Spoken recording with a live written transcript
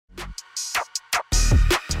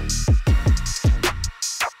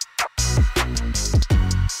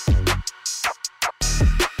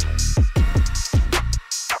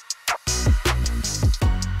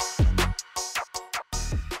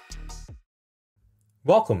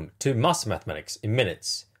Welcome to Master Mathematics in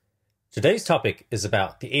Minutes. Today's topic is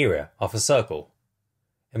about the area of a circle,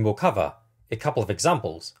 and we'll cover a couple of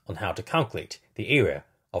examples on how to calculate the area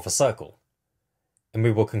of a circle. And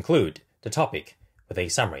we will conclude the topic with a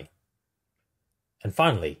summary. And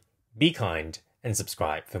finally, be kind and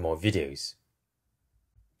subscribe for more videos.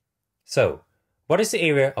 So, what is the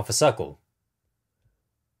area of a circle?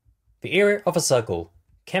 The area of a circle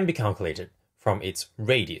can be calculated from its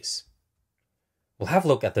radius. We'll have a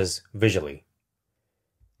look at this visually.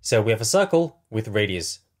 So we have a circle with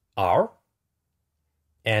radius r,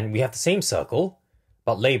 and we have the same circle,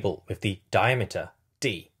 but labeled with the diameter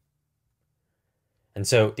d. And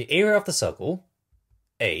so the area of the circle,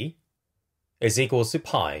 A, is equals to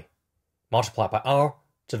pi multiplied by r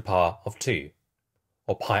to the power of 2,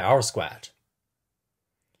 or pi r squared.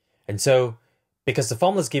 And so, because the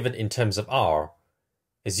formula is given in terms of r,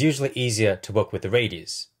 it's usually easier to work with the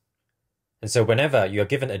radius. And so whenever you are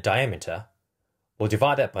given a diameter, we'll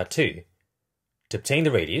divide that by 2 to obtain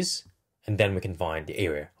the radius, and then we can find the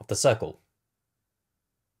area of the circle.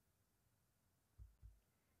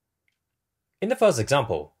 In the first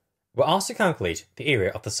example, we're asked to calculate the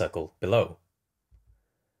area of the circle below.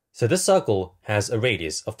 So this circle has a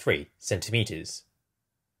radius of 3 centimeters.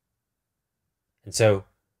 And so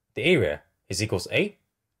the area is equals A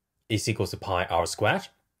is equals to pi r squared.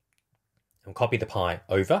 And copy the pi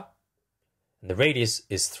over. And the radius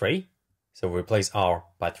is 3, so we'll replace r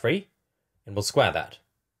by 3, and we'll square that.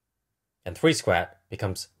 And 3 squared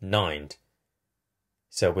becomes 9.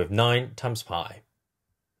 So we have 9 times pi.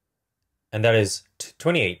 And that is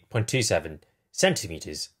 28.27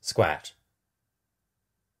 centimeters squared.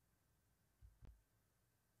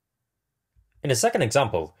 In the second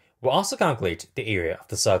example, we'll also calculate the area of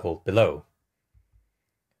the circle below.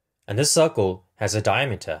 And this circle has a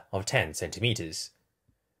diameter of 10 centimeters.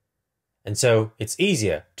 And so it's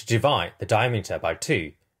easier to divide the diameter by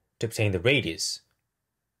 2 to obtain the radius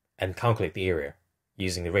and calculate the area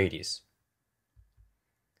using the radius.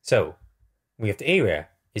 So we have the area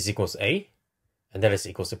is equals to A, and that is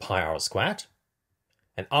equals to pi r squared,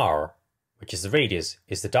 and r, which is the radius,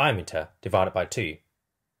 is the diameter divided by 2.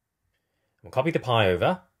 We'll copy the pi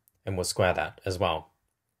over, and we'll square that as well.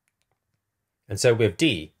 And so we have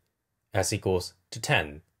d as equals to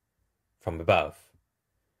 10 from above.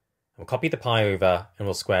 We'll copy the pi over and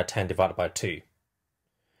we'll square 10 divided by 2.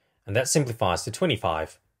 And that simplifies to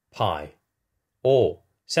 25 pi, or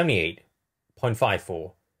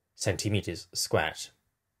 78.54 centimeters squared.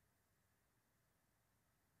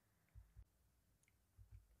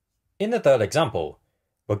 In the third example,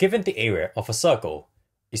 we're given the area of a circle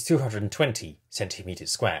is 220 centimeters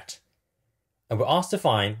squared, and we're asked to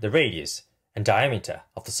find the radius and diameter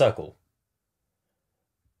of the circle.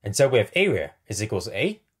 And so we have area is equals to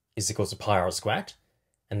A is equals to pi r squared,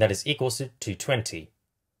 and that is equals to 220.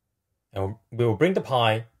 And we will bring the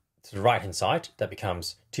pi to the right hand side. That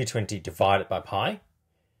becomes 220 divided by pi.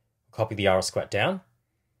 Copy the r squared down.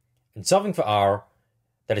 And solving for r,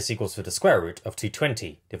 that is equals to the square root of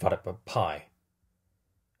 220 divided by pi.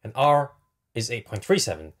 And r is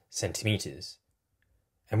 8.37 centimeters.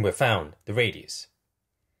 And we've found the radius.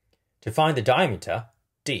 To find the diameter,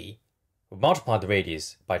 d, we'll multiply the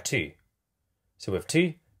radius by 2. So we have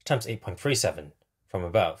 2 times 8.37 from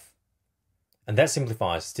above. And that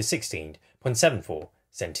simplifies to 16.74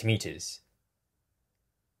 centimeters.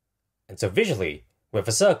 And so visually, we have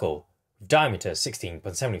a circle with diameter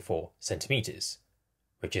 16.74 centimeters,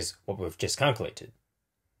 which is what we've just calculated.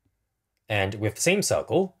 And we have the same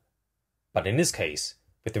circle, but in this case,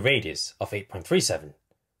 with the radius of 8.37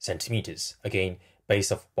 centimeters, again,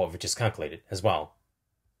 based off what we've just calculated as well.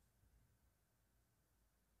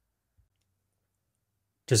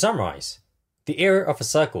 To summarize, the area of a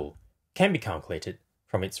circle can be calculated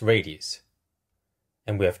from its radius.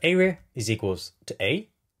 And we have area is equals to A,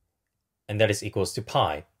 and that is equals to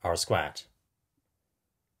pi r squared.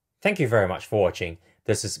 Thank you very much for watching.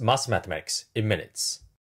 This is Master Mathematics in Minutes.